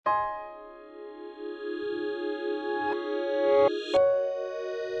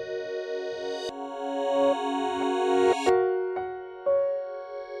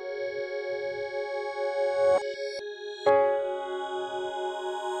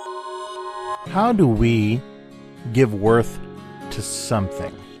How do we give worth to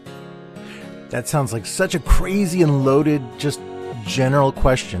something? That sounds like such a crazy and loaded, just general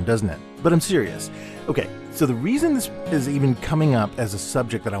question, doesn't it? But I'm serious. Okay, so the reason this is even coming up as a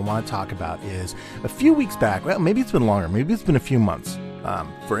subject that I want to talk about is a few weeks back, well, maybe it's been longer, maybe it's been a few months.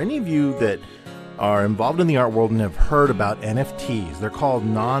 For any of you that are involved in the art world and have heard about NFTs, they're called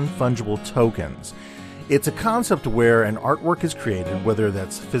non-fungible tokens. It's a concept where an artwork is created, whether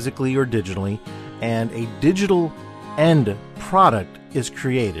that's physically or digitally, and a digital end product is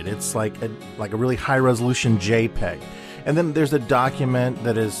created. It's like a really high resolution JPEG, and then there's a document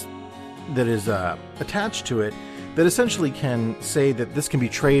that is attached to it that essentially can say that this can be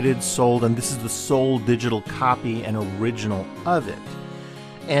traded, sold, and this is the sole digital copy and original of it.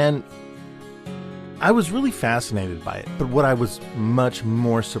 And I was really fascinated by it, but what I was much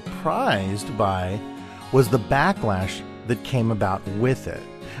more surprised by was the backlash that came about with it.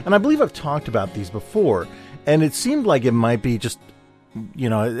 And I believe I've talked about these before, and it seemed like it might be just,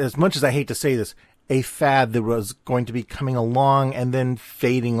 as much as I hate to say this, a fad that was going to be coming along and then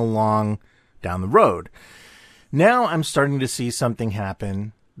fading along down the road. Now I'm starting to see something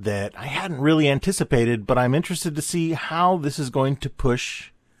happen that I hadn't really anticipated, but I'm interested to see how this is going to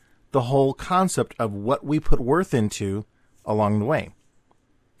push the whole concept of what we put worth into along the way.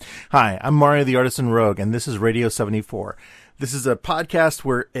 Hi, I'm Mario the Artisan Rogue, and this is Radio74. This is a podcast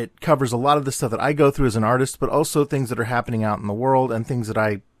where it covers a lot of the stuff that I go through as an artist, but also things that are happening out in the world and things that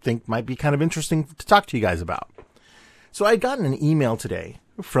I think might be kind of interesting to talk to you guys about. So I got an email today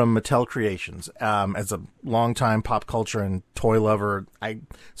from Mattel Creations. As a longtime pop culture and toy lover, I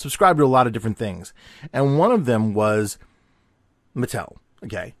subscribe to a lot of different things. And one of them was Mattel.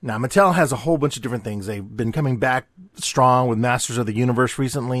 Okay. Now, Mattel has a whole bunch of different things. They've been coming back strong with Masters of the Universe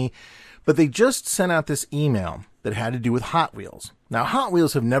recently, but they just sent out this email that had to do with Hot Wheels. Now, Hot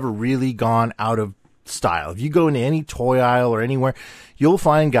Wheels have never really gone out of style. If you go into any toy aisle or anywhere, you'll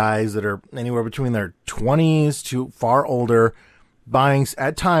find guys that are anywhere between their 20s to far older buying,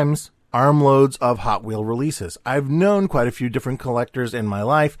 at times, armloads of Hot Wheel releases. I've known quite a few different collectors in my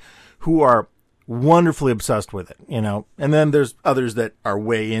life who are wonderfully obsessed with it, and then there's others that are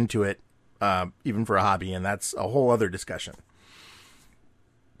way into it, even for a hobby, and that's a whole other discussion.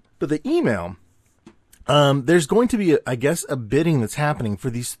 But the email, there's going to be, a bidding that's happening for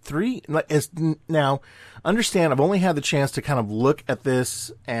these three. Now, understand, I've only had the chance to kind of look at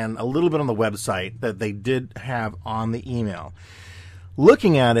this and a little bit on the website that they did have on the email.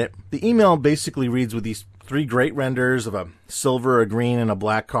 Looking at it, the email basically reads with these three great renders of a silver, a green, and a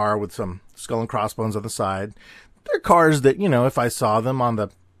black car with some skull and crossbones on the side. They're cars that, if I saw them on the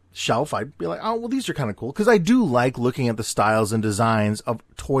shelf, I'd be like, oh, well, these are kind of cool. Because I do like looking at the styles and designs of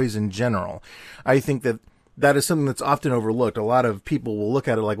toys in general. I think that is something that's often overlooked. A lot of people will look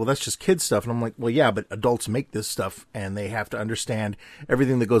at it like, well, that's just kid stuff. And I'm like, well, yeah, but adults make this stuff, and they have to understand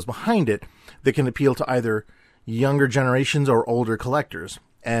everything that goes behind it that can appeal to either younger generations or older collectors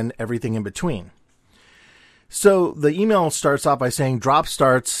and everything in between. So the email starts off by saying drop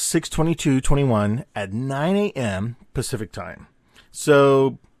starts 6/22/21 at 9 a.m. Pacific time.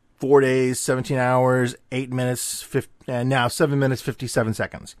 So 4 days, 17 hours, 8 minutes, and now 7 minutes, 57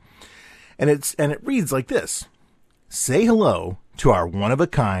 seconds. And it reads like this. Say hello to our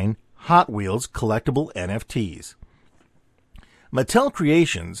one-of-a-kind Hot Wheels collectible NFTs. Mattel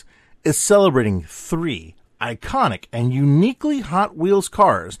Creations is celebrating 3 iconic and uniquely Hot Wheels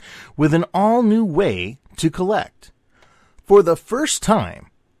cars with an all-new way to collect. For the first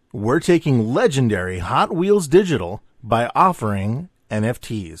time, we're taking legendary Hot Wheels digital by offering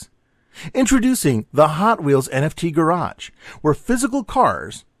NFTs. Introducing the Hot Wheels NFT Garage, where physical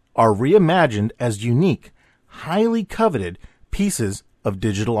cars are reimagined as unique, highly coveted pieces of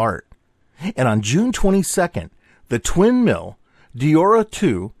digital art. And on June 22nd, the Twin Mill, Diora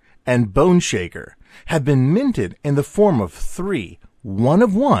 2, and Bone Shaker have been minted in the form of 3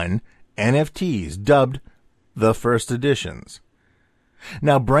 one-of-one NFTs dubbed the First Editions.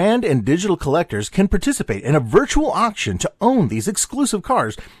 Now, brand and digital collectors can participate in a virtual auction to own these exclusive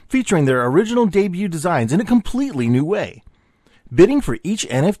cars featuring their original debut designs in a completely new way. Bidding for each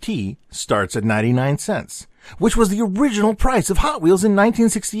NFT starts at 99 cents, which was the original price of Hot Wheels in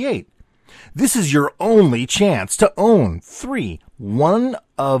 1968. This is your only chance to own 3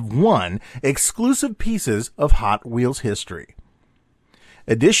 one-of-one exclusive pieces of Hot Wheels history.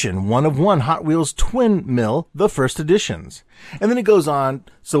 Edition one-of-one Hot Wheels Twin Mill, the First Editions. And then it goes on.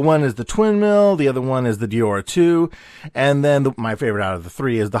 So one is the Twin Mill, the other one is the Diora 2, and then my favorite out of the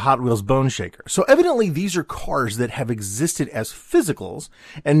 3 is the Hot Wheels Bone Shaker. So evidently these are cars that have existed as physicals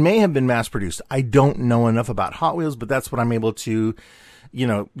and may have been mass produced. I don't know enough about Hot Wheels, but that's what I'm able to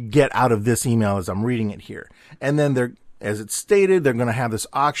get out of this email as I'm reading it here. And then as it's stated, they're going to have this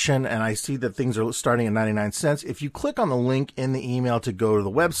auction, and I see that things are starting at 99 cents. If you click on the link in the email to go to the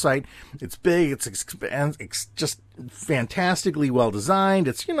website, it's big, it's just fantastically well designed.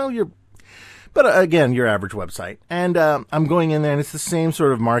 It's, but again, your average website. And I'm going in there, and it's the same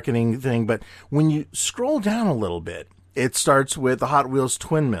sort of marketing thing, but when you scroll down a little bit, it starts with the Hot Wheels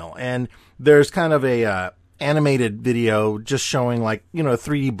Twin Mill, and there's kind of a animated video just showing a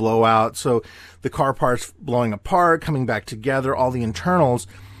 3D blowout. So the car parts blowing apart, coming back together, all the internals,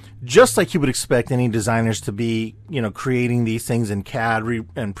 just like you would expect any designers to be, creating these things in CAD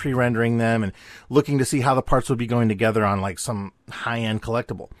and pre-rendering them and looking to see how the parts would be going together on some high-end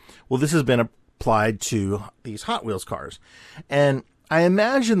collectible. Well, this has been applied to these Hot Wheels cars. And I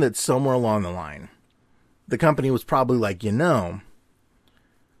imagine that somewhere along the line, the company was probably like,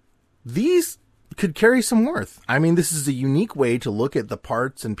 these could carry some worth. I mean, this is a unique way to look at the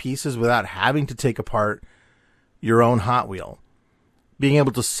parts and pieces without having to take apart your own Hot Wheel. Being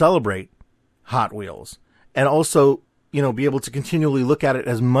able to celebrate Hot Wheels and also, be able to continually look at it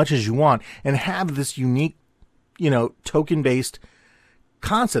as much as you want and have this unique, token-based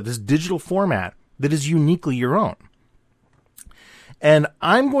concept, this digital format that is uniquely your own. And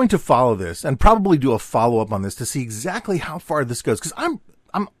I'm going to follow this and probably do a follow-up on this to see exactly how far this goes, because I'm,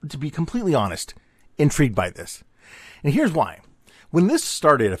 to be completely honest, intrigued by this. And here's why. When this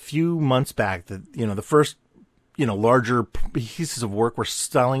started a few months back, the first, larger pieces of work were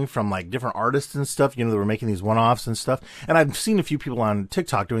selling from different artists and stuff, they were making these one-offs and stuff. And I've seen a few people on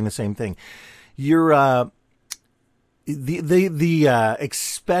TikTok doing the same thing. The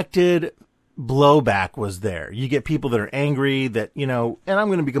expected blowback was there. You get people that are angry that, and I'm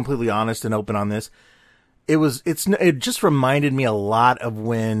going to be completely honest and open on this. It just reminded me a lot of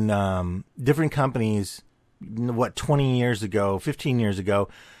when different companies, 20 years ago, 15 years ago,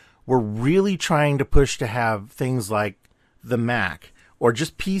 were really trying to push to have things like the Mac or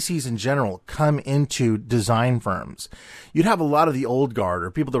just PCs in general come into design firms. You'd have a lot of the old guard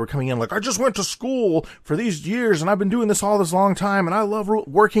or people that were coming in I just went to school for these years and I've been doing this all this long time and I love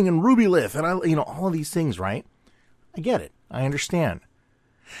working in RubyLith and all of these things, right? I get it. I understand.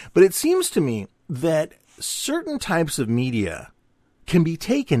 But it seems to me that certain types of media can be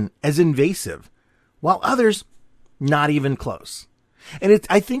taken as invasive, while others not even close. And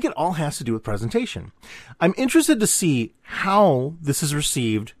I think it all has to do with presentation. I'm interested to see how this is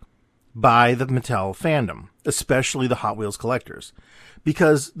received by the Mattel fandom, especially the Hot Wheels collectors,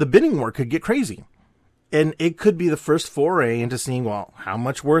 because the bidding war could get crazy. And it could be the first foray into seeing, how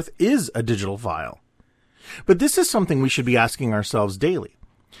much worth is a digital file? But this is something we should be asking ourselves daily.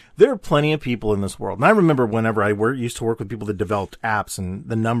 There are plenty of people in this world. And I remember whenever I used to work with people that developed apps and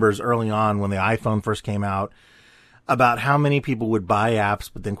the numbers early on when the iPhone first came out about how many people would buy apps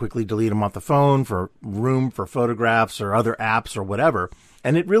but then quickly delete them off the phone for room for photographs or other apps or whatever.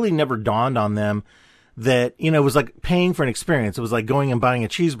 And it really never dawned on them that, it was like paying for an experience. It was like going and buying a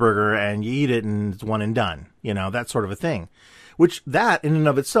cheeseburger and you eat it and it's one and done, that sort of a thing. Which that in and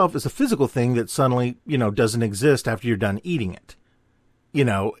of itself is a physical thing that suddenly, doesn't exist after you're done eating it.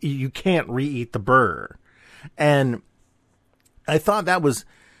 You can't re-eat the burger. And I thought that was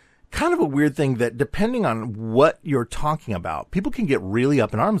kind of a weird thing that depending on what you're talking about, people can get really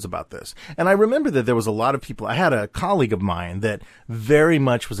up in arms about this. And I remember that there was a lot of people. I had a colleague of mine that very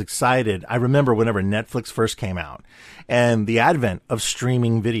much was excited. I remember whenever Netflix first came out and the advent of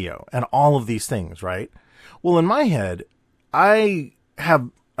streaming video and all of these things, right? Well, in my head, I have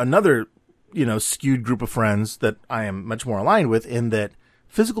another, skewed group of friends that I am much more aligned with in that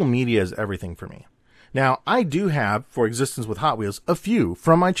physical media is everything for me. Now, I do have, for existence with Hot Wheels, a few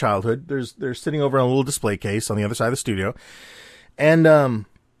from my childhood. They're sitting over in a little display case on the other side of the studio. And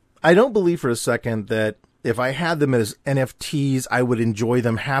I don't believe for a second that if I had them as NFTs, I would enjoy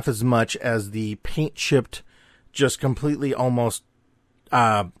them half as much as the paint-chipped, just completely almost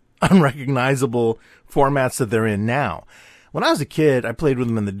unrecognizable formats that they're in now. When I was a kid, I played with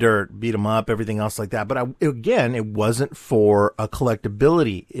them in the dirt, beat them up, everything else like that. But it wasn't for a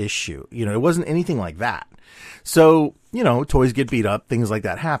collectability issue. It wasn't anything like that. So, toys get beat up, things like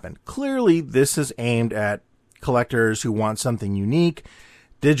that happen. Clearly, this is aimed at collectors who want something unique,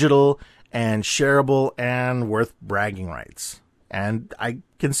 digital, and shareable, and worth bragging rights. And I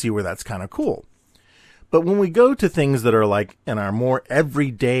can see where that's kind of cool. But when we go to things that are like in our more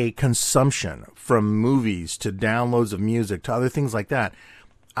everyday consumption, from movies to downloads of music to other things like that,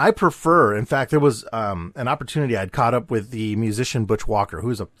 I prefer, in fact, there was an opportunity I'd caught up with the musician Butch Walker,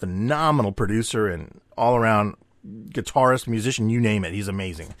 who's a phenomenal producer and all around guitarist, musician, you name it. He's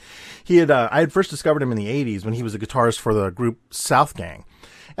amazing. I had first discovered him in the 80s when he was a guitarist for the group South Gang.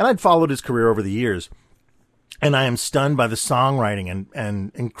 And I'd followed his career over the years. And I am stunned by the songwriting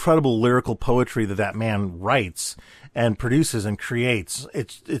and incredible lyrical poetry that man writes and produces and creates.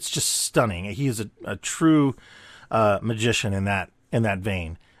 It's just stunning. He is a true magician in that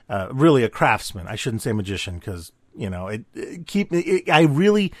vein. Really a craftsman. I shouldn't say magician because,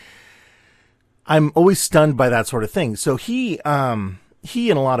 I'm always stunned by that sort of thing. So he and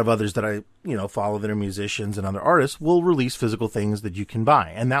a lot of others that I, follow that are musicians and other artists will release physical things that you can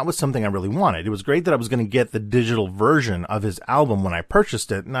buy. And that was something I really wanted. It was great that I was going to get the digital version of his album when I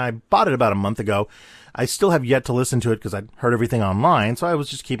purchased it. And I bought it about a month ago. I still have yet to listen to it because I'd heard everything online. So I was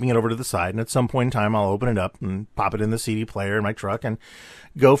just keeping it over to the side. And at some point in time, I'll open it up and pop it in the CD player in my truck and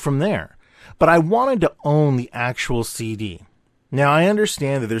go from there. But I wanted to own the actual CD. Now, I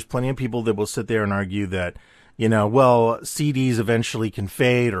understand that there's plenty of people that will sit there and argue that, CDs eventually can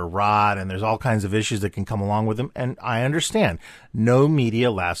fade or rot, and there's all kinds of issues that can come along with them. And I understand no media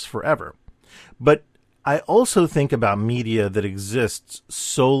lasts forever. But I also think about media that exists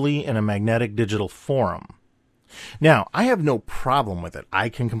solely in a magnetic digital form. Now, I have no problem with it. I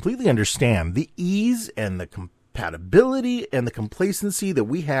can completely understand the ease and the compatibility and the complacency that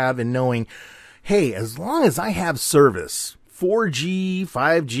we have in knowing, hey, as long as I have service, 4G,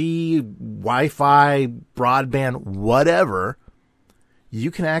 5G, Wi-Fi, broadband, whatever, you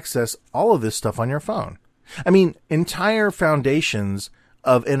can access all of this stuff on your phone. I mean, entire foundations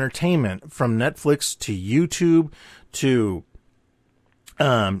of entertainment from Netflix to YouTube to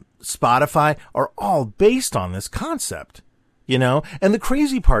Spotify are all based on this concept, And the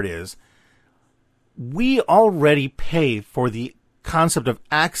crazy part is we already pay for the concept of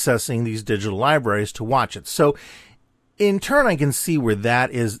accessing these digital libraries to watch it. So in turn, I can see where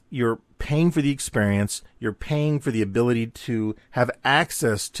that is. You're paying for the experience. You're paying for the ability to have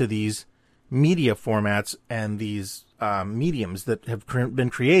access to these media formats and these mediums that have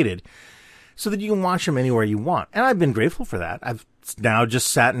been created so that you can watch them anywhere you want. And I've been grateful for that. I've now just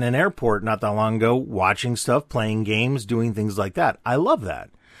sat in an airport not that long ago watching stuff, playing games, doing things like that. I love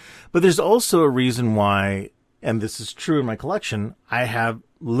that. But there's also a reason why, and this is true in my collection, I have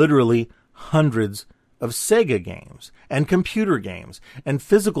literally hundreds of Sega games and computer games and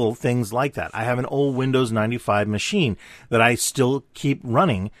physical things like that. I have an old Windows 95 machine that I still keep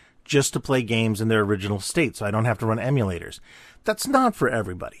running just to play games in their original state, so I don't have to run emulators. That's not for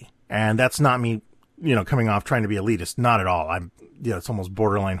everybody. And that's not me, coming off trying to be elitist. Not at all. It's almost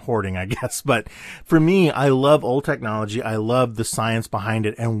borderline hoarding, I guess. But for me, I love old technology. I love the science behind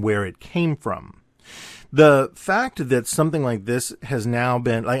it and where it came from. The fact that something like this has now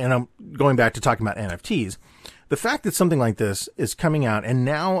been, and I'm going back to talking about NFTs, the fact that something like this is coming out and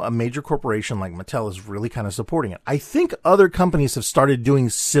now a major corporation like Mattel is really kind of supporting it. I think other companies have started doing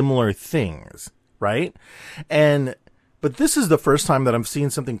similar things, right? But this is the first time that I'm seeing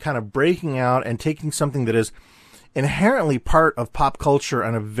something kind of breaking out and taking something that is inherently part of pop culture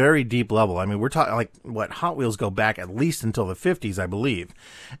on a very deep level. I mean, we're talking Hot Wheels go back at least until the 50s, I believe.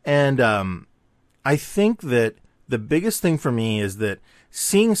 And, I think that the biggest thing for me is that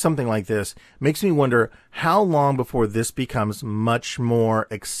seeing something like this makes me wonder how long before this becomes much more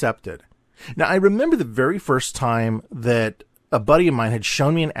accepted. Now, I remember the very first time that a buddy of mine had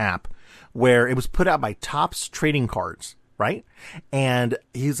shown me an app where it was put out by Topps Trading Cards, right? And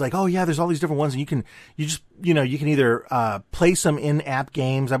he's like, oh yeah, there's all these different ones, and you can either play some in-app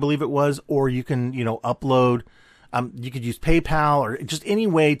games, I believe it was, or you can, upload, you could use PayPal or just any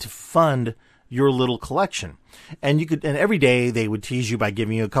way to fund your little collection. And every day they would tease you by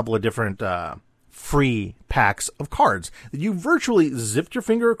giving you a couple of different, free packs of cards that you virtually zipped your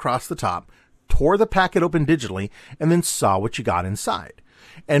finger across the top, tore the packet open digitally, and then saw what you got inside.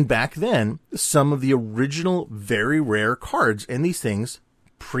 And back then, some of the original very rare cards in these things,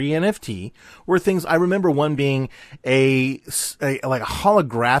 pre-NFT, were things, I remember one being a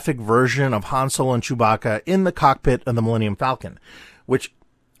holographic version of Han Solo and Chewbacca in the cockpit of the Millennium Falcon, which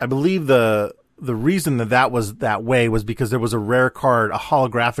I believe the reason that was that way was because there was a rare card, a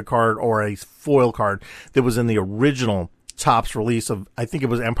holographic card or a foil card that was in the original Topps release of, I think it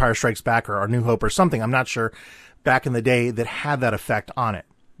was Empire Strikes Back or New Hope or something, I'm not sure, back in the day, that had that effect on it.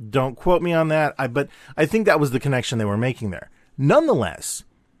 Don't quote me on that, but I think that was the connection they were making there. Nonetheless,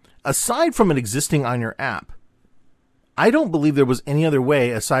 aside from it existing on your app, I don't believe there was any other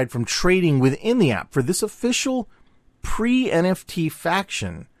way aside from trading within the app for this official pre-NFT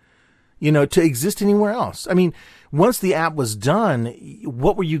faction, to exist anywhere else. I mean, once the app was done,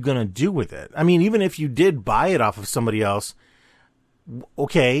 what were you going to do with it? I mean, even if you did buy it off of somebody else,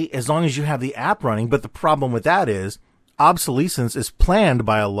 Okay, as long as you have the app running, but the problem with that is obsolescence is planned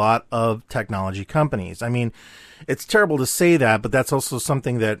by a lot of technology companies. I mean, it's terrible to say that, but that's also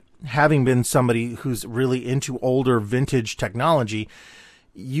something that, having been somebody who's really into older vintage technology,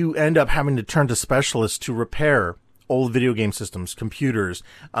 you end up having to turn to specialists to repair old video game systems, computers.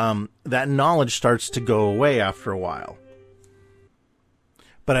 That knowledge starts to go away after a while.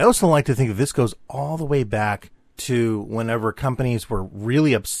 But I also like to think that this goes all the way back to whenever companies were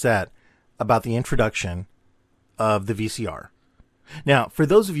really upset about the introduction of the VCR. Now, for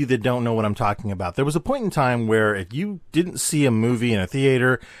those of you that don't know what I'm talking about, there was a point in time where if you didn't see a movie in a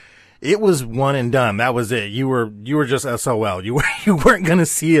theater, it was one and done. That was it. You were just SOL. You weren't going to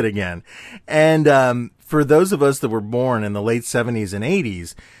see it again. And for those of us that were born in the late 70s and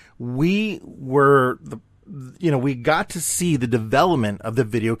 80s, we got to see the development of the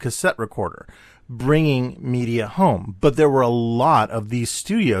video cassette recorder, bringing media home. But there were a lot of these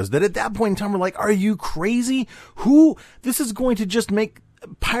studios that at that point in time were like, are you crazy? This is going to just make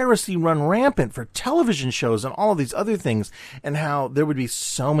piracy run rampant for television shows and all of these other things, and how there would be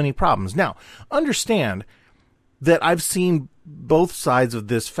so many problems. Now, understand that I've seen both sides of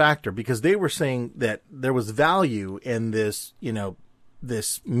this factor, because they were saying that there was value in this,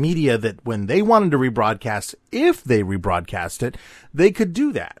 this media, that when they wanted to rebroadcast, if they rebroadcast it, they could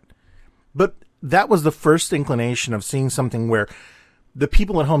do that. But that was the first inclination of seeing something where the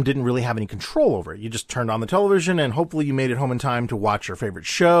people at home didn't really have any control over it. You just turned on the television and hopefully you made it home in time to watch your favorite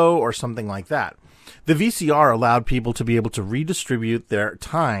show or something like that. The VCR allowed people to be able to redistribute their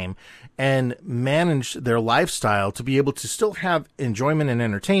time and manage their lifestyle to be able to still have enjoyment and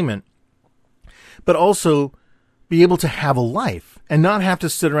entertainment, but also be able to have a life and not have to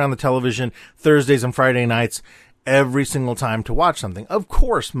sit around the television Thursdays and Friday nights every single time to watch something. Of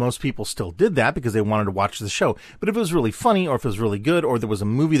course, most people still did that because they wanted to watch the show. But if it was really funny, or if it was really good, or there was a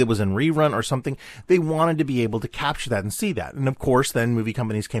movie that was in rerun or something, they wanted to be able to capture that and see that. And of course, then movie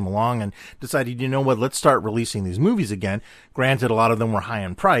companies came along and decided, you know what, let's start releasing these movies again. Granted, a lot of them were high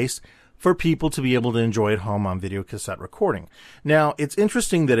in price, for people to be able to enjoy at home on video cassette recording. Now, it's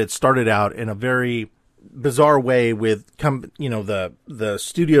interesting that it started out in a very bizarre way with, the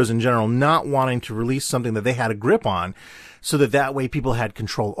studios in general not wanting to release something that they had a grip on, so that way people had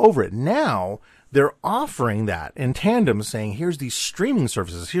control over it. Now they're offering that in tandem, saying, here's these streaming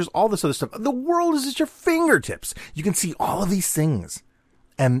services, here's all this other stuff. The world is at your fingertips. You can see all of these things,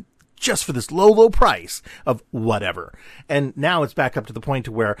 and just for this low price of whatever. And now it's back up to the point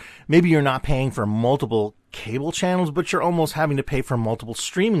to where maybe you're not paying for multiple cable channels, but you're almost having to pay for multiple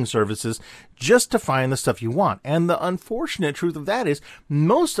streaming services just to find the stuff you want. And the unfortunate truth of that is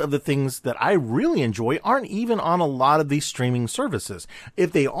most of the things that I really enjoy aren't even on a lot of these streaming services.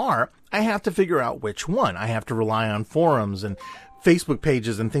 If they are, I have to figure out which one. I have to rely on forums and Facebook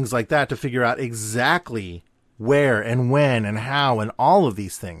pages and things like that to figure out exactly where and when and how and all of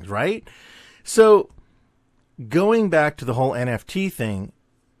these things, right? So going back to the whole NFT thing,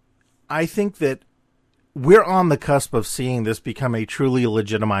 I think that we're on the cusp of seeing this become a truly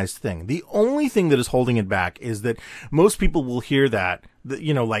legitimized thing. The only thing that is holding it back is that most people will hear that,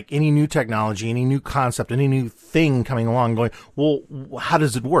 like any new technology, any new concept, any new thing coming along going, well, how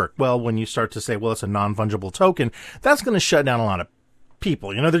does it work? Well, when you start to say, well, it's a non-fungible token, that's going to shut down a lot of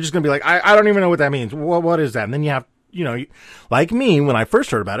people. They're just going to be like, I don't even know what that means. What is that? And then you have, like me, when I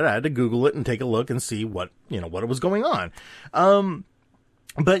first heard about it, I had to Google it and take a look and see what it was going on.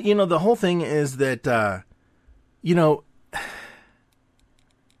 But, the whole thing is that,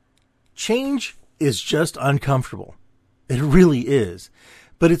 change is just uncomfortable. It really is.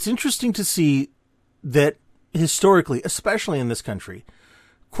 But it's interesting to see that historically, especially in this country,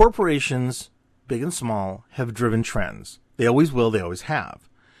 corporations, big and small, have driven trends. They always will. They always have.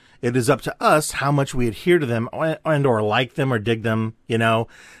 It is up to us how much we adhere to them and or like them or dig them.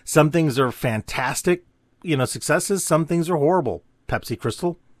 Some things are fantastic, successes. Some things are horrible. Pepsi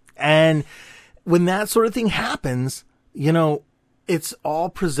Crystal. And when that sort of thing happens, it's all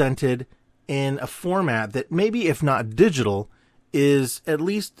presented in a format that maybe, if not digital, is at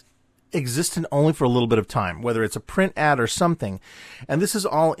least existent only for a little bit of time, whether it's a print ad or something. And this is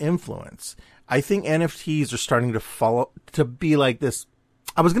all influence. I think NFTs are starting to be like this.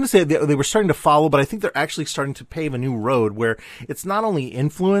 I was going to say they were starting to follow, but I think they're actually starting to pave a new road where it's not only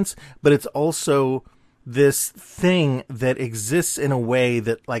influence, but it's also this thing that exists in a way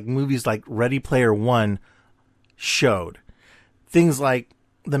that like movies like Ready Player One showed. Things like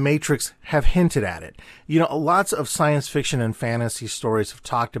The Matrix have hinted at it. Lots of science fiction and fantasy stories have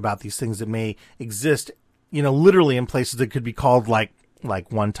talked about these things that may exist, literally in places that could be called like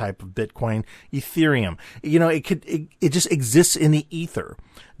like one type of Bitcoin, Ethereum. It just exists in the ether.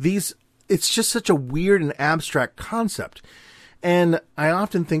 It's just such a weird and abstract concept. And I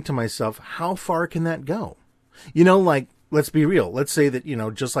often think to myself, how far can that go? Like, let's be real. Let's say that,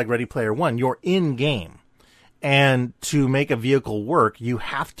 just like Ready Player One, you're in game. And to make a vehicle work, you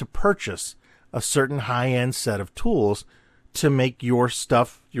have to purchase a certain high-end set of tools to make your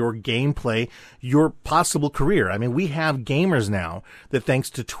stuff, your gameplay, your possible career. I mean, we have gamers now that, thanks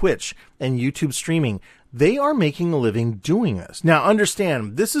to Twitch and YouTube streaming, they are making a living doing this. Now,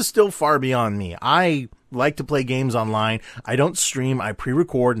 understand, this is still far beyond me. I like to play games online. I don't stream. I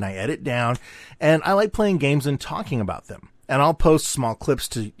pre-record and I edit down. And I like playing games and talking about them. And I'll post small clips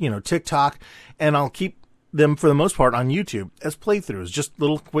to, TikTok, and I'll keep them for the most part on YouTube as playthroughs, just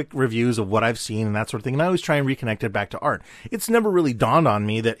little quick reviews of what I've seen and that sort of thing. And I always try and reconnect it back to art. It's never really dawned on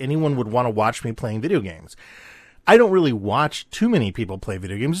me that anyone would want to watch me playing video games. I don't really watch too many people play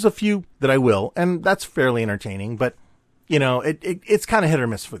video games. There's a few that I will, and that's fairly entertaining, but it's kind of hit or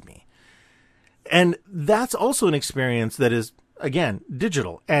miss with me. And that's also an experience that is, again,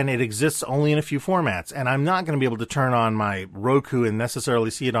 digital, and it exists only in a few formats. And I'm not going to be able to turn on my Roku and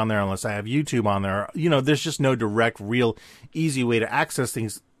necessarily see it on there unless I have YouTube on there. There's just no direct, real, easy way to access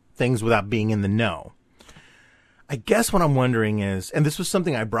things without being in the know. I guess what I'm wondering is, and this was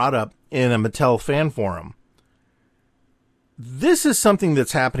something I brought up in a Mattel fan forum, this is something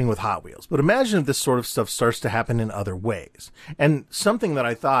that's happening with Hot Wheels, but imagine if this sort of stuff starts to happen in other ways. And something that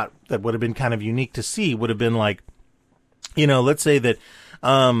I thought that would have been kind of unique to see would have been like, let's say that,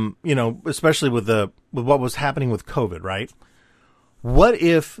 especially with what was happening with COVID, right? What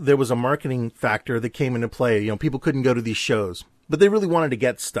if there was a marketing factor that came into play? People couldn't go to these shows, but they really wanted to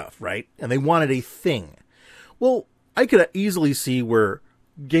get stuff, right? And they wanted a thing. Well, I could easily see where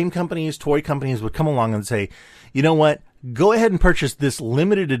game companies, toy companies would come along and say, you know what? Go ahead and purchase this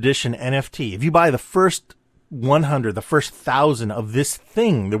limited edition NFT. If you buy the first 100, the first 1,000 of this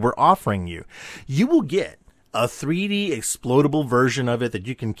thing that we're offering you, you will get a 3D explodable version of it that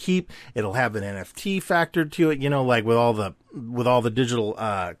you can keep. It'll have an NFT factor to it, like with all the digital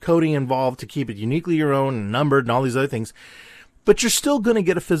coding involved to keep it uniquely your own and numbered and all these other things. But you're still going to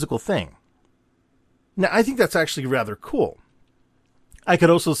get a physical thing. Now, I think that's actually rather cool. I could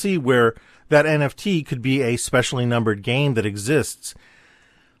also see where that NFT could be a specially numbered game that exists.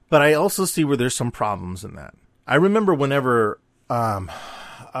 But I also see where there's some problems in that. I remember whenever, I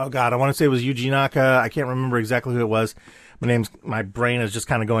want to say it was Yuji Naka. I can't remember exactly who it was. My brain is just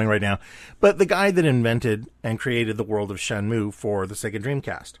kind of going right now. But the guy that invented and created the world of Shenmue for the Sega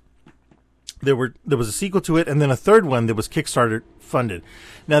Dreamcast. There was a sequel to it, and then a third one that was Kickstarter funded.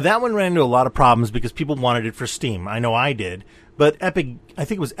 Now, that one ran into a lot of problems because people wanted it for Steam. I know I did. But I think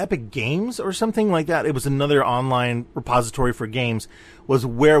it was Epic Games or something like that. It was another online repository for games, was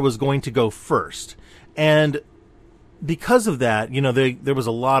where it was going to go first. And because of that, there was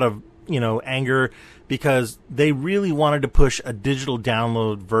a lot of, anger because they really wanted to push a digital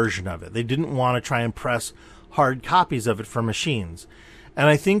download version of it. They didn't want to try and press hard copies of it for machines. And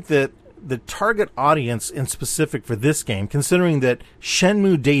I think that the target audience in specific for this game, considering that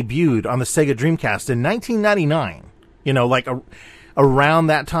Shenmue debuted on the Sega Dreamcast in 1999, around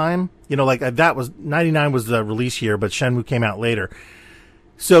that time, that was 99 was the release year, but Shenmue came out later.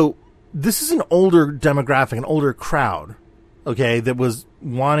 So this is an older demographic, an older crowd, okay, that was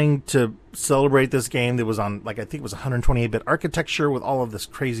wanting to celebrate this game that was on, I think it was 128-bit architecture with all of this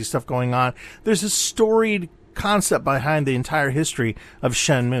crazy stuff going on. There's a storied concept behind the entire history of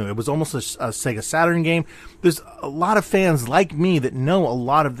Shenmue. It was almost a Sega Saturn game. There's a lot of fans like me that know a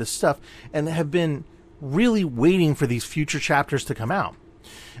lot of this stuff and have been really waiting for these future chapters to come out.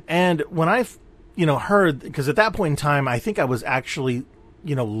 And when I've, heard, because at that point in time, I think I was actually,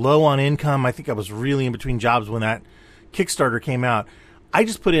 low on income. I think I was really in between jobs when that Kickstarter came out. I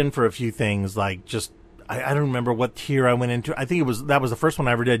just put in for a few things, I don't remember what tier I went into. I think that was the first one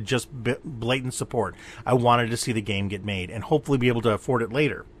I ever did, just blatant support. I wanted to see the game get made and hopefully be able to afford it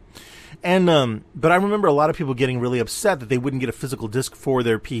later. And, but I remember a lot of people getting really upset that they wouldn't get a physical disc for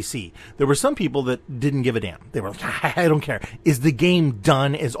their PC. There were some people that didn't give a damn. They were like, I don't care. Is the game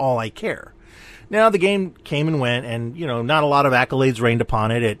done is all I care. Now, the game came and went, and, not a lot of accolades rained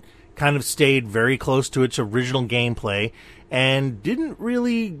upon it. It kind of stayed very close to its original gameplay and didn't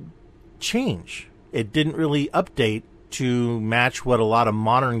really change. It didn't really update to match what a lot of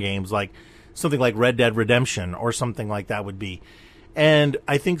modern games, like something like Red Dead Redemption or something like that, would be. And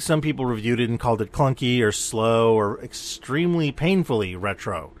I think some people reviewed it and called it clunky or slow or extremely painfully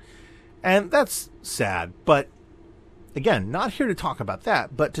retro. And that's sad. But again, not here to talk about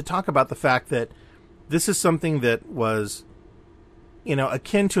that, but to talk about the fact that this is something that was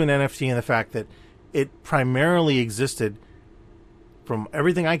akin to an NFT in the fact that it primarily existed, from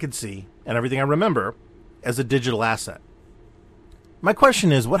everything I could see and everything I remember, as a digital asset. My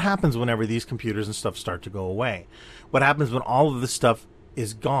question is, what happens whenever these computers and stuff start to go away? What happens when all of this stuff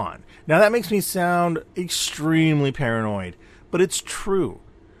is gone? Now, that makes me sound extremely paranoid, but it's true.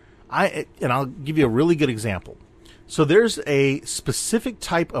 And I'll give you a really good example. So there's a specific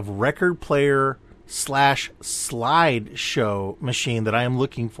type of record player / slide show machine that I am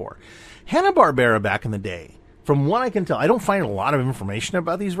looking for. Hanna-Barbera back in the day, from what I can tell, I don't find a lot of information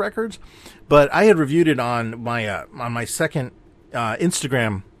about these records, but I had reviewed it on my second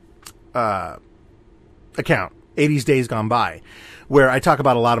Instagram account, 80s Days Gone By, where I talk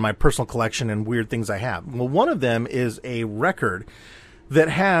about a lot of my personal collection and weird things I have. Well, one of them is a record that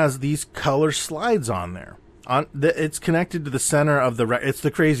has these color slides on there. It's connected to the center of the record. It's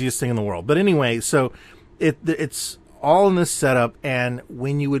the craziest thing in the world. But anyway, so it's all in this setup, and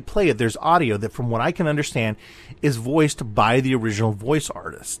when you would play it, there's audio that, from what I can understand, is voiced by the original voice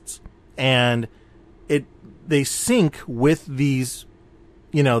artists. And they sync with these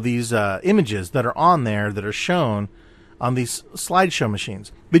images that are on there that are shown on these slideshow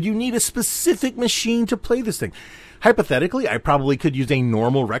machines. But you need a specific machine to play this thing. Hypothetically, I probably could use a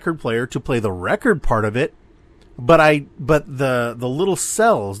normal record player to play the record part of it, but the little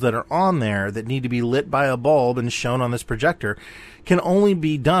cells that are on there that need to be lit by a bulb and shown on this projector can only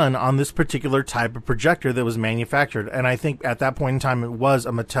be done on this particular type of projector that was manufactured. And I think at that point in time, it was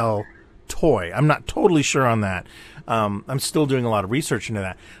a Mattel toy. I'm not totally sure on that. I'm still doing a lot of research into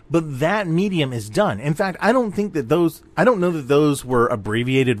that. But that medium is done. In fact, I don't know that those were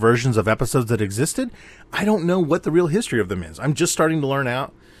abbreviated versions of episodes that existed. I don't know what the real history of them is. I'm just starting to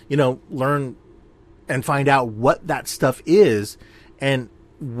learn and find out what that stuff is and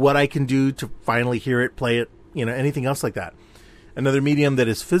what I can do to finally hear it, play it, anything else like that. Another medium that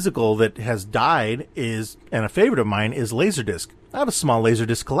is physical that has died and a favorite of mine, is Laserdisc. I have a small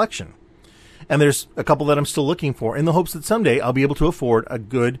Laserdisc collection. And there's a couple that I'm still looking for, in the hopes that someday I'll be able to afford a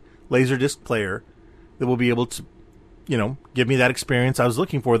good Laserdisc player that will be able to, give me that experience I was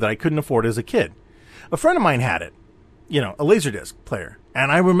looking for that I couldn't afford as a kid. A friend of mine had it, a Laserdisc player.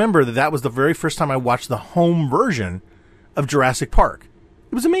 And I remember that was the very first time I watched the home version of Jurassic Park.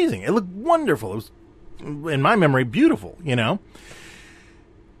 It was amazing. It looked wonderful. It was, in my memory, beautiful,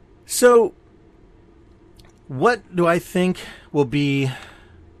 So, what do I think will be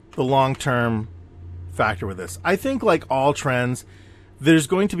the long-term factor with this? I think, like all trends, there's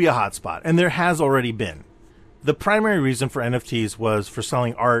going to be a hotspot, and there has already been. The primary reason for NFTs was for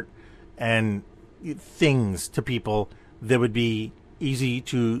selling art and things to people that would be easy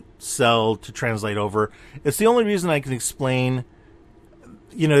to sell, to translate over. It's the only reason I can explain.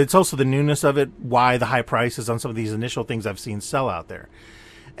 It's also the newness of it, why the high prices on some of these initial things I've seen sell out there.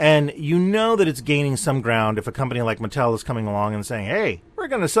 And that it's gaining some ground if a company like Mattel is coming along and saying, hey, we're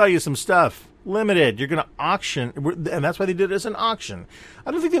going to sell you some stuff, limited, you're going to auction, and that's why they did it as an auction. I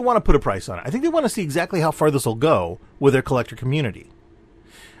don't think they want to put a price on it. I think they want to see exactly how far this will go with their collector community.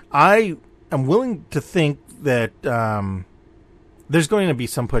 I am willing to think that there's going to be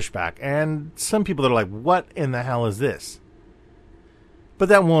some pushback, and some people that are like, what in the hell is this? But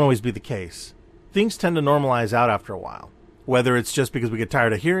that won't always be the case. Things tend to normalize out after a while. Whether it's just because we get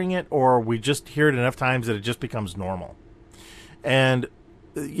tired of hearing it, or we just hear it enough times that it just becomes normal. And,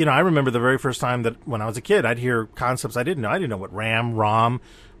 I remember the very first time that when I was a kid, I'd hear concepts I didn't know. I didn't know what RAM, ROM,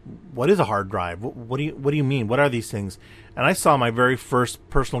 what is a hard drive? What do you mean? What are these things? And I saw my very first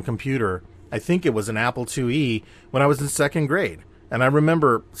personal computer, I think it was an Apple IIe, when I was in second grade. And I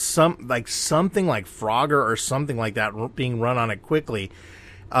remember something like Frogger or something like that being run on it quickly.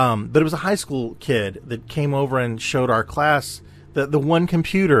 But it was a high school kid that came over and showed our class that the one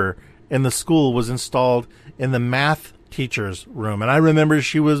computer in the school was installed in the math teacher's room. And I remember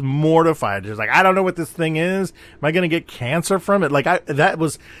she was mortified. She was like, I don't know what this thing is. Am I going to get cancer from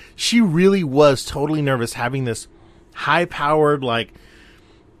it? She really was totally nervous having this high powered, like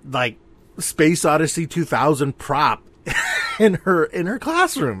Space Odyssey 2000 prop in her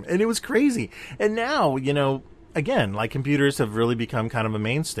classroom. And it was crazy. And now, again, computers have really become kind of a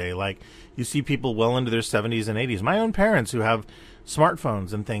mainstay. You see people well into their 70s and 80s. My own parents who have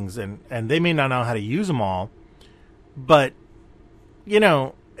smartphones and things, and they may not know how to use them all. But,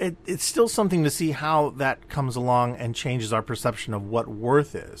 it's still something to see how that comes along and changes our perception of what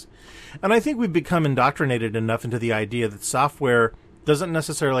worth is. And I think we've become indoctrinated enough into the idea that software doesn't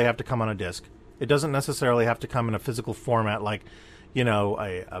necessarily have to come on a disc. It doesn't necessarily have to come in a physical format like,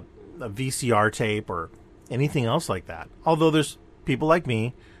 a VCR tape or anything else like that. Although there's people like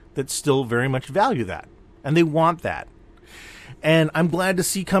me that still very much value that, and they want that. And I'm glad to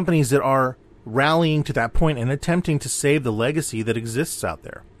see companies that are rallying to that point and attempting to save the legacy that exists out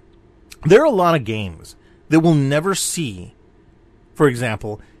there. There are a lot of games that we'll never see, for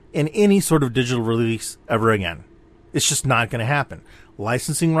example, in any sort of digital release ever again. It's just not going to happen.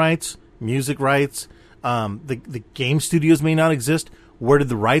 Licensing rights, music rights, the game studios may not exist. Where did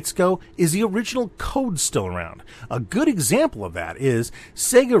the rights go? Is the original code still around? A good example of that is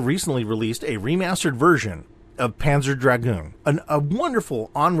Sega recently released a remastered version of Panzer Dragoon, a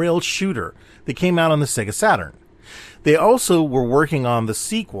wonderful on-rail shooter that came out on the Sega Saturn. They also were working on the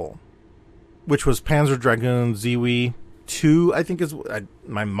sequel, which was Panzer Dragoon ZW 2, I think is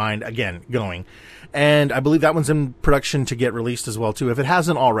my mind, again, going. And I believe that one's in production to get released as well, too, if it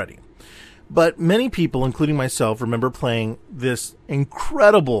hasn't already. But many people, including myself, remember playing this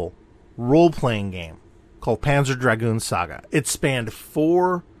incredible role-playing game called Panzer Dragoon Saga. It spanned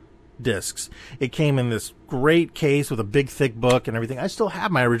 4 discs. It came in this great case with a big, thick book and everything. I still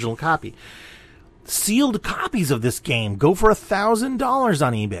have my original copy. Sealed copies of this game go for $1,000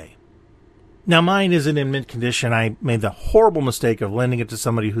 on eBay. Now, mine isn't in mint condition. I made the horrible mistake of lending it to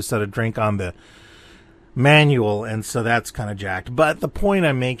somebody who said a drink on the manual, and so that's kind of jacked. But the point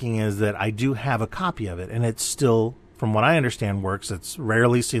I'm making is that I do have a copy of it, and it's still, from what I understand, works. It's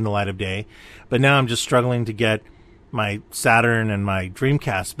rarely seen the light of day, but now I'm just struggling to get my Saturn and my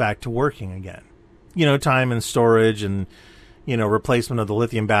Dreamcast back to working again. You know, time and storage and, you know, replacement of the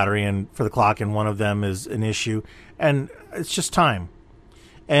lithium battery and for the clock in one of them is an issue, and it's just time.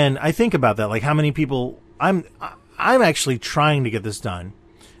 And I think about that, like how many people, I'm actually trying to get this done,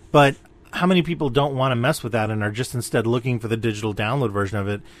 but how many people don't want to mess with that and are just instead looking for the digital download version of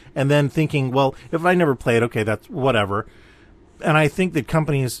it and then thinking, well, if I never play it, okay, that's whatever. And I think that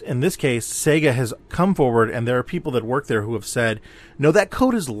companies, in this case, Sega has come forward, and there are people that work there who have said, no, that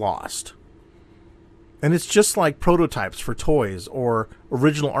code is lost. And it's just like prototypes for toys or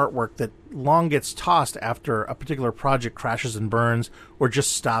original artwork that long gets tossed after a particular project crashes and burns or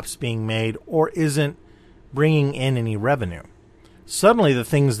just stops being made or isn't bringing in any revenue. Suddenly, the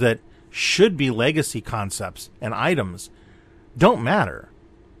things that should be legacy concepts and items don't matter.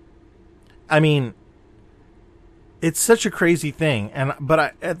 I mean, it's such a crazy thing,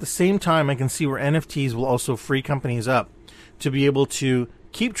 but at the same time, I can see where NFTs will also free companies up to be able to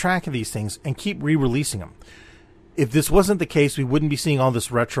keep track of these things and keep re-releasing them. If this wasn't the case, we wouldn't be seeing all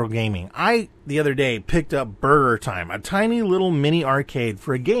this retro gaming. I, the other day, picked up Burger Time, a tiny little mini arcade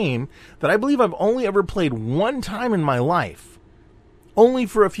for a game that I believe I've only ever played one time in my life. Only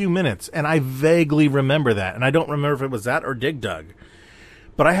for a few minutes, and I vaguely remember that, and I don't remember if it was that or Dig Dug.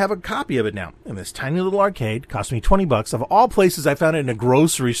 But I have a copy of it now. And this tiny little arcade cost me $20. Of all places, I found it in a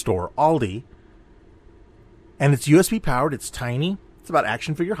grocery store, Aldi. And it's USB powered. It's tiny. It's about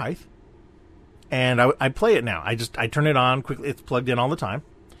action figure height. And I play it now. I turn it on quickly. It's plugged in all the time.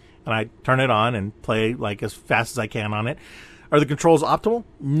 And I turn it on and play like as fast as I can on it. Are the controls optimal?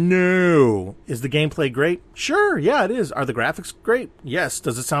 No. Is the gameplay great? Sure. Yeah, it is. Are the graphics great? Yes.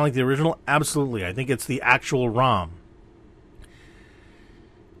 Does it sound like the original? Absolutely. I think it's the actual ROM.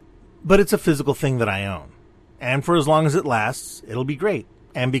 But it's a physical thing that I own. And for as long as it lasts, it'll be great.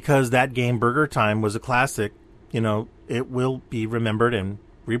 And because that game, Burger Time, was a classic, you know, it will be remembered and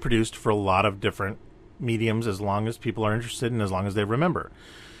reproduced for a lot of different mediums as long as people are interested and as long as they remember.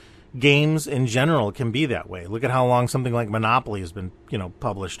 Games in general can be that way. Look at how long something like Monopoly has been, you know,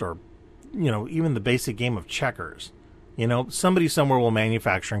 published, or, you know, even the basic game of checkers. You know, somebody somewhere will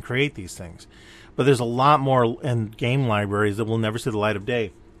manufacture and create these things. But there's a lot more in game libraries that will never see the light of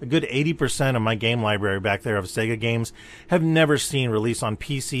day. A good 80% of my game library back there of Sega games have never seen release on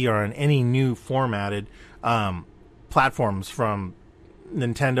PC or on any new formatted platforms from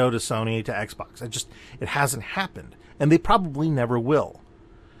Nintendo to Sony to Xbox. It hasn't happened, and they probably never will.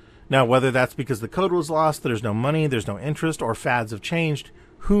 Now, whether that's because the code was lost, there's no money, there's no interest, or fads have changed,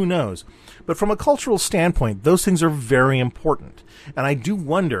 who knows? But from a cultural standpoint, those things are very important. And I do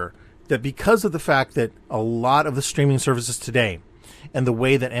wonder that because of the fact that a lot of the streaming services today and the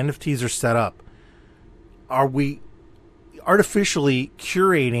way that NFTs are set up, are we artificially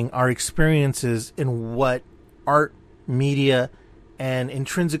curating our experiences in what art, media, and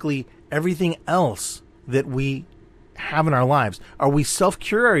intrinsically everything else that we have in our lives? Are we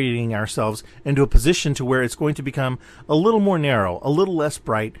self-curating ourselves into a position to where it's going to become a little more narrow, a little less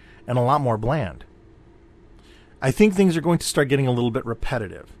bright, and a lot more bland? I think things are going to start getting a little bit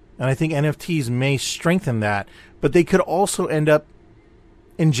repetitive. And I think NFTs may strengthen that, but they could also end up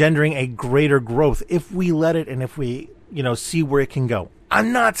engendering a greater growth if we let it and if we, you know, see where it can go.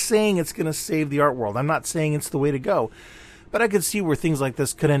 I'm not saying it's going to save the art world. I'm not saying it's the way to go. But I could see where things like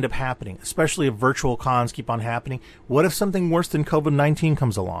this could end up happening, especially if virtual cons keep on happening. What if something worse than COVID-19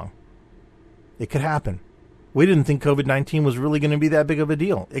 comes along? It could happen. We didn't think COVID-19 was really going to be that big of a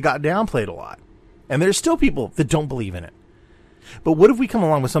deal. It got downplayed a lot. And there's still people that don't believe in it. But what if we come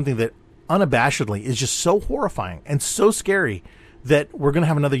along with something that unabashedly is just so horrifying and so scary that we're going to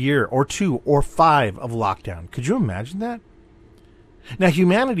have another year or 2 or 5 of lockdown? Could you imagine that? Now,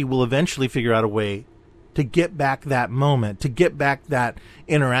 humanity will eventually figure out a way to get back that moment, to get back that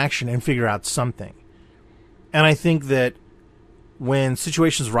interaction and figure out something. And I think that when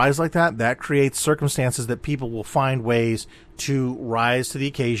situations rise like that, that creates circumstances that people will find ways to rise to the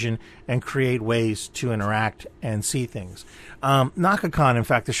occasion and create ways to interact and see things. NakaCon, in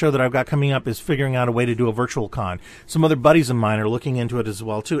fact, the show that I've got coming up, is figuring out a way to do a virtual con. Some other buddies of mine are looking into it as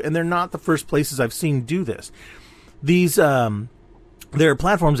well, too. And they're not the first places I've seen do this. These, there are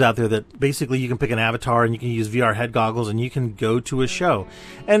platforms out there that basically you can pick an avatar and you can use VR head goggles and you can go to a show.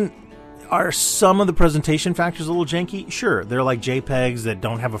 And are some of the presentation factors a little janky? Sure. They're like JPEGs that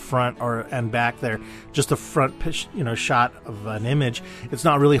don't have a front and back. They're just a front shot of an image. It's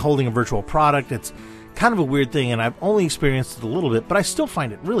not really holding a virtual product. It's kind of a weird thing, and I've only experienced it a little bit, but I still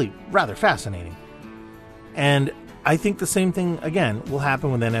find it really rather fascinating. And I think the same thing, again, will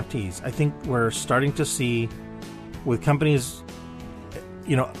happen with NFTs. I think we're starting to see, with companies,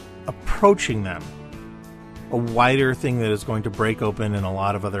 approaching them, a wider thing that is going to break open in a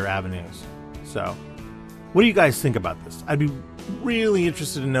lot of other avenues. So, what do you guys think about this? I'd be really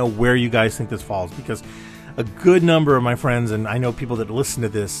interested to know where you guys think this falls, because a good number of my friends, and I know people that listen to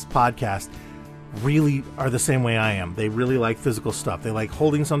this podcast, really are the same way I am. They really like physical stuff. They like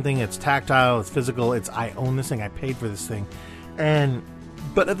holding something. It's tactile. It's physical. It's, I own this thing. I paid for this thing.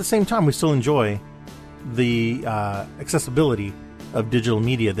 But at the same time, we still enjoy the accessibility of digital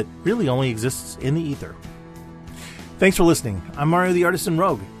media that really only exists in the ether. Thanks for listening. I'm Mario the Artisan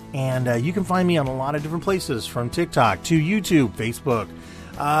Rogue, and you can find me on a lot of different places, from TikTok to YouTube, Facebook,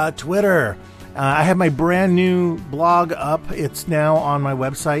 Twitter. I have my brand new blog up. It's now on my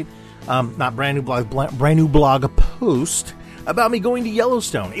website. Not brand new blog, brand new blog post about me going to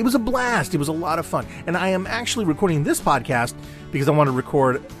Yellowstone. It was a blast. It was a lot of fun. And I am actually recording this podcast because I want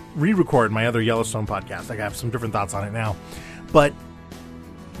to re-record my other Yellowstone podcast. I have some different thoughts on it now. But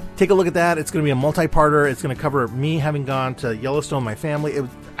take a look at that. It's going to be a multi-parter. It's going to cover me having gone to Yellowstone, my family. It was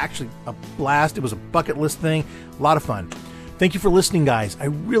actually a blast. It was a bucket list thing. A lot of fun. Thank you for listening, guys. I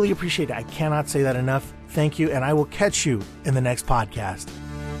really appreciate it. I cannot say that enough. Thank you. And I will catch you in the next podcast.